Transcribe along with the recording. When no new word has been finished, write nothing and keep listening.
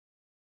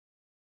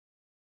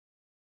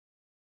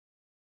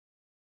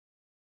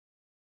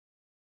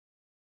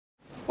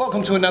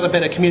Welcome to another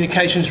Better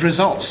Communications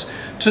Results.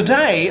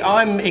 Today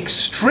I'm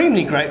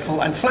extremely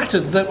grateful and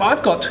flattered that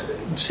I've got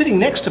sitting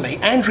next to me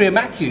Andrea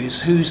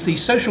Matthews, who's the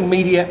Social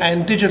Media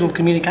and Digital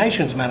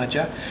Communications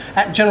Manager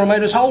at General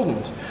Motors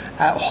Holden.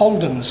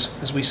 Holden's,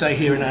 as we say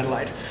here in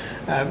Adelaide.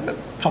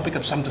 Topic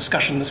of some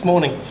discussion this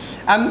morning.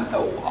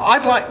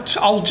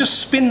 I'll just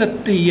spin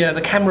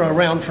the camera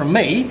around from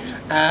me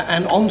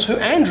and on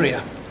to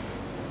Andrea.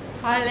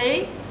 Hi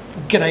Lee.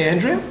 G'day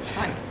Andrea.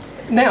 Hi.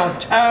 Now,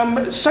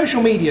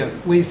 social media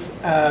with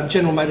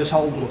General Motors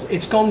Holden,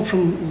 it's gone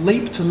from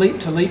leap to leap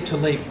to leap to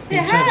leap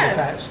in terms of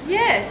that.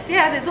 Yes,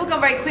 yeah, and it's all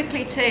gone very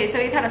quickly too. So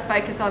we've had a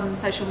focus on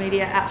social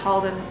media at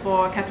Holden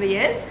for a couple of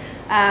years,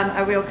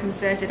 a real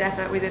concerted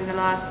effort within the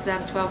last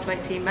 12 to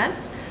 18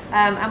 months,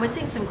 and we're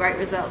seeing some great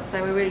results.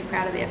 So we're really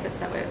proud of the efforts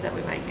that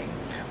we're making.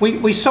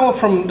 We saw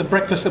from the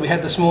breakfast that we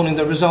had this morning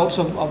the results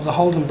of the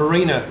Holden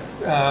Barina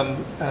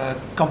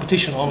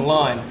competition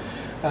online,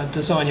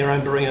 Design Your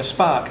Own Barina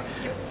Spark.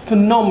 Yep.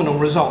 Phenomenal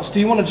results.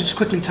 Do you want to just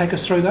quickly take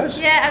us through those?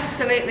 Yeah,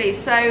 absolutely.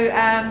 So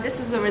this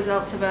is the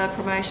results of a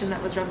promotion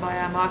that was run by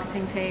our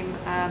marketing team.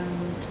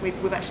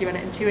 We've actually run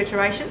it in 2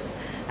 iterations,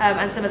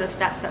 and some of the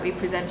stats that we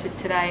presented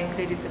today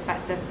included the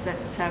fact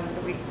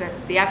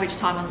that the average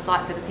time on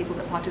site for the people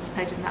that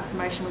participated in that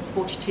promotion was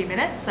 42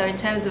 minutes. So in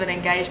terms of an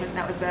engagement,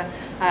 that was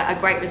a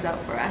great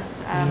result for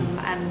us.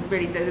 And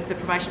really the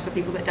promotion for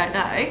people that don't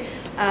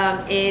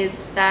know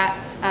is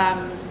that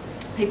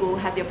people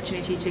had the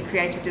opportunity to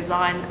create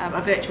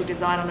a virtual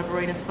design on a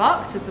Barina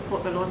Spark to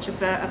support the launch of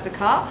the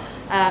car,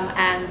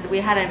 and we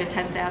had over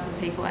 10,000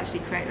 people actually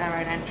create their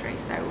own entry,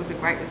 so it was a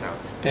great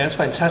result. Yeah, it's a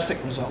fantastic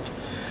result.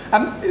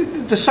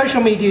 The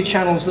social media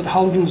channels that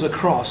Holden's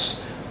across,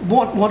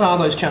 what are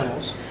those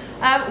channels?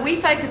 We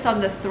focus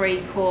on the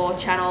 3 core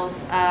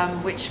channels,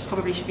 which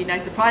probably should be no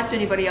surprise to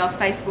anybody, are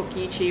Facebook,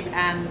 YouTube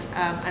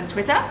and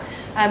Twitter.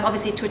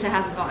 Obviously Twitter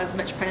hasn't got as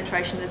much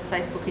penetration as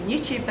Facebook and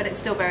YouTube, but it's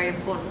still very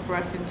important for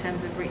us in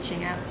terms of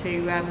reaching out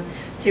to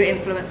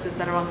influencers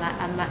that are on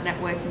that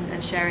network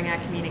and sharing our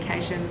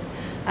communications.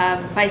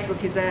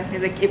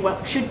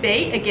 Facebook should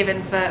be a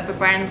given for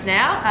brands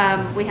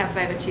now. We have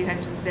over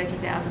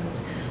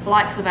 230,000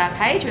 likes of our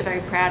page. We're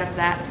very proud of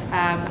that,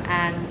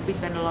 and we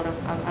spend a lot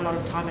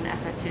of time and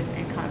effort in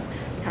kind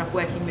of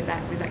working with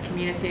that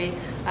community.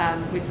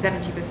 With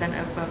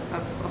 70%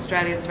 of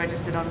Australians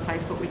registered on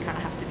Facebook, we kind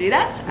of have to do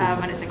that,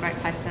 and it's a great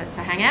place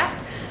to hang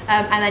out.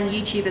 And then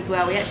YouTube as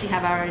well. We actually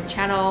have our own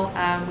channel.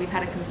 We've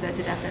had a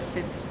concerted effort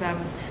since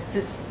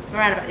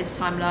around about this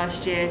time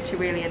last year to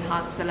really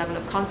enhance the level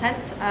of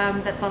content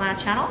that's on our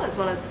channel, as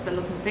well as the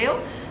look and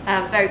feel.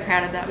 Very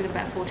proud of that. We've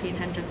got about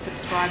 1,400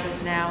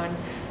 subscribers now,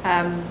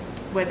 and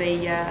we're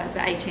the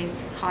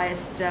 18th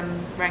highest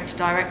ranked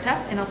director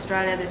in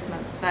Australia this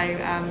month. So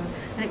I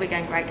think we're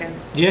going great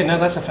guns. Yeah, no,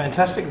 that's a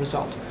fantastic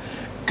result.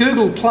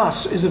 Google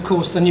Plus is of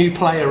course the new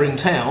player in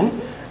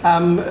town.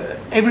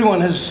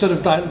 Everyone has sort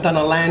of done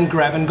a land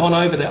grab and gone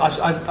over there.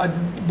 I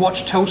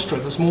watched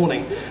Telstra this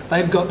morning.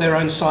 They've got their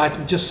own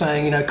site just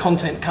saying, you know,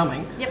 content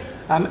coming. Yep.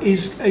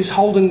 Is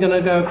Holden going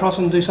to go across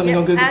and do something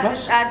on Google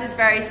Plus? Ours is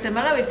very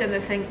similar. We've done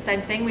the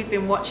same thing. We've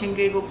been watching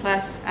Google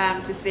Plus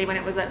to see when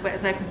it was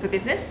open for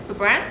business for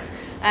brands,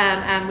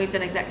 and we've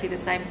done exactly the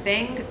same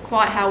thing.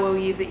 Quite how we'll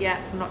use it yet,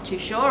 I'm not too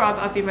sure.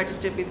 I've been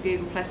registered with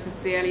Google Plus since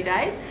the early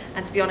days,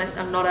 and to be honest,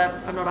 I'm not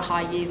a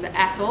high user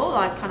at all.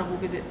 I kind of will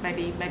visit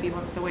maybe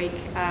once a week.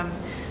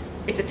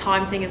 It's a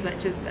time thing as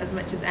much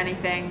as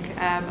anything,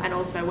 and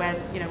also where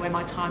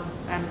my time,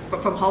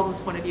 from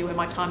Holden's point of view, where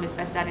my time is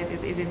best added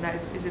is in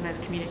those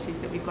communities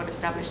that we've got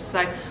established.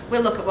 So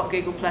we'll look at what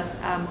Google Plus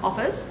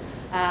offers,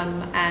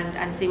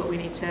 and see what we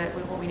need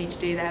to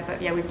do there.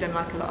 But yeah, we've done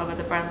like a lot of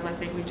other brands. I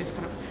think we've just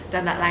kind of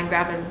done that land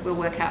grab, and we'll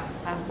work out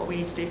what we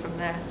need to do from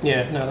there.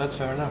 Yeah, no, that's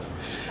fair enough.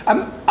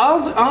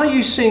 Are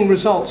you seeing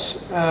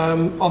results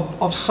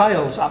of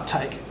sales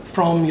uptake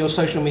from your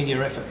social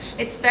media efforts?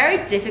 It's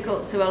very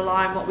difficult to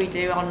align what we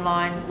do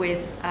online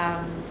with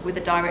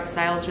the direct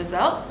sales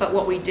result, but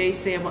what we do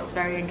see and what's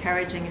very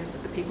encouraging is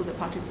that the people that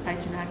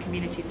participate in our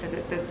community, so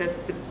that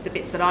the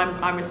bits that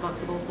I'm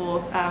responsible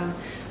for,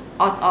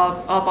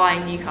 are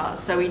buying new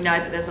cars. So we know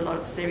that there's a lot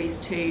of Series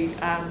 2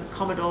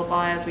 Commodore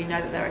buyers. We know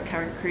that there are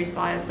current Cruise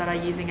buyers that are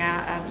using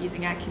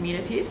our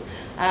communities,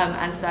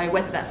 and so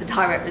whether that's a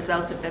direct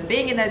result of them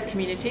being in those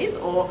communities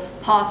or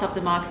part of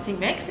the marketing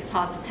mix, it's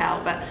hard to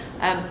tell. But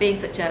being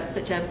such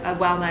a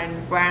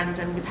well-known brand,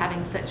 and with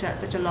having such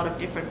a lot of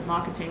different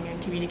marketing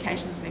and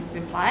communications things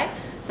in play,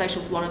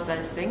 social's one of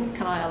those things.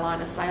 Can I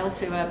align a sale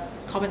to a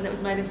comment that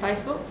was made in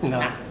Facebook?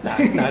 No,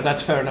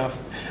 that's fair enough.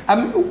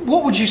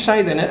 What would you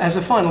say then, as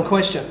a final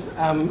question,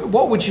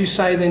 what would you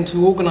say then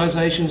to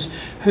organisations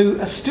who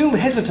are still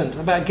hesitant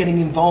about getting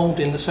involved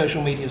in the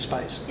social media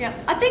space? Yeah,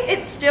 I think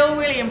it's still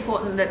really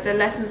important that the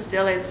lesson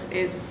still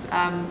is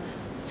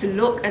to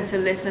look and to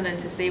listen and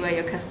to see where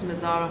your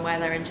customers are and where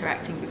they're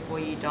interacting before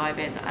you dive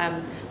in.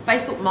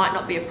 Facebook might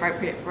not be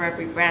appropriate for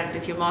every brand.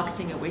 If you're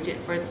marketing a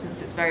widget, for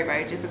instance, it's very,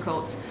 very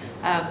difficult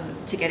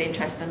to get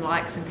interest and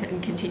likes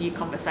and continue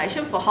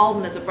conversation. For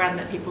Holden, as a brand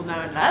that people know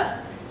and love,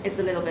 it's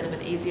a little bit of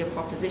an easier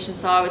proposition.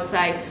 So I would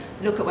say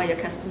look at where your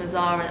customers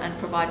are and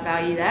provide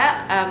value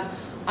there.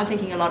 I'm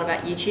thinking a lot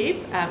about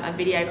YouTube and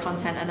video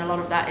content, and a lot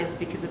of that is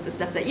because of the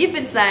stuff that you've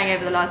been saying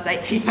over the last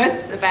 18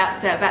 months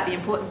about the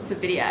importance of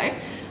video.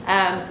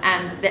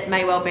 And that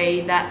may well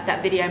be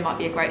that video might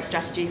be a great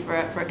strategy for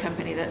a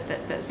company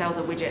that sells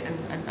a widget,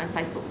 and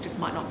Facebook just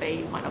might not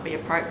be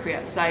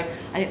appropriate. So I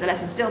think the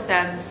lesson still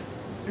stands: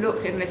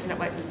 look and listen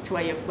to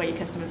where your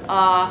customers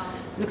are,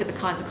 look at the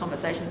kinds of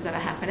conversations that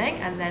are happening,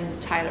 and then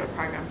tailor a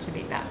program to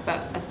meet that.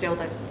 But I still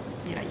don't.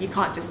 You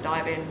can't just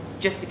dive in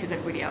just because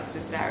everybody else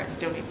is there. It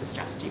still needs a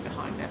strategy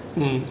behind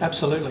it.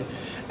 Absolutely.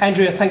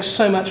 Andrea, thanks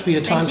so much for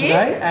your time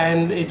today,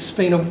 and it's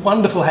been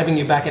wonderful having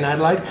you back in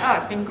Adelaide. Oh,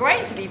 it's been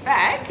great to be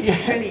back. Yeah.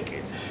 Really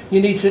good. You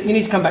need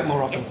to come back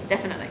more often. Yes,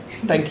 definitely.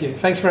 Thank you.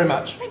 Thanks very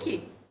much. Thank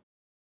you.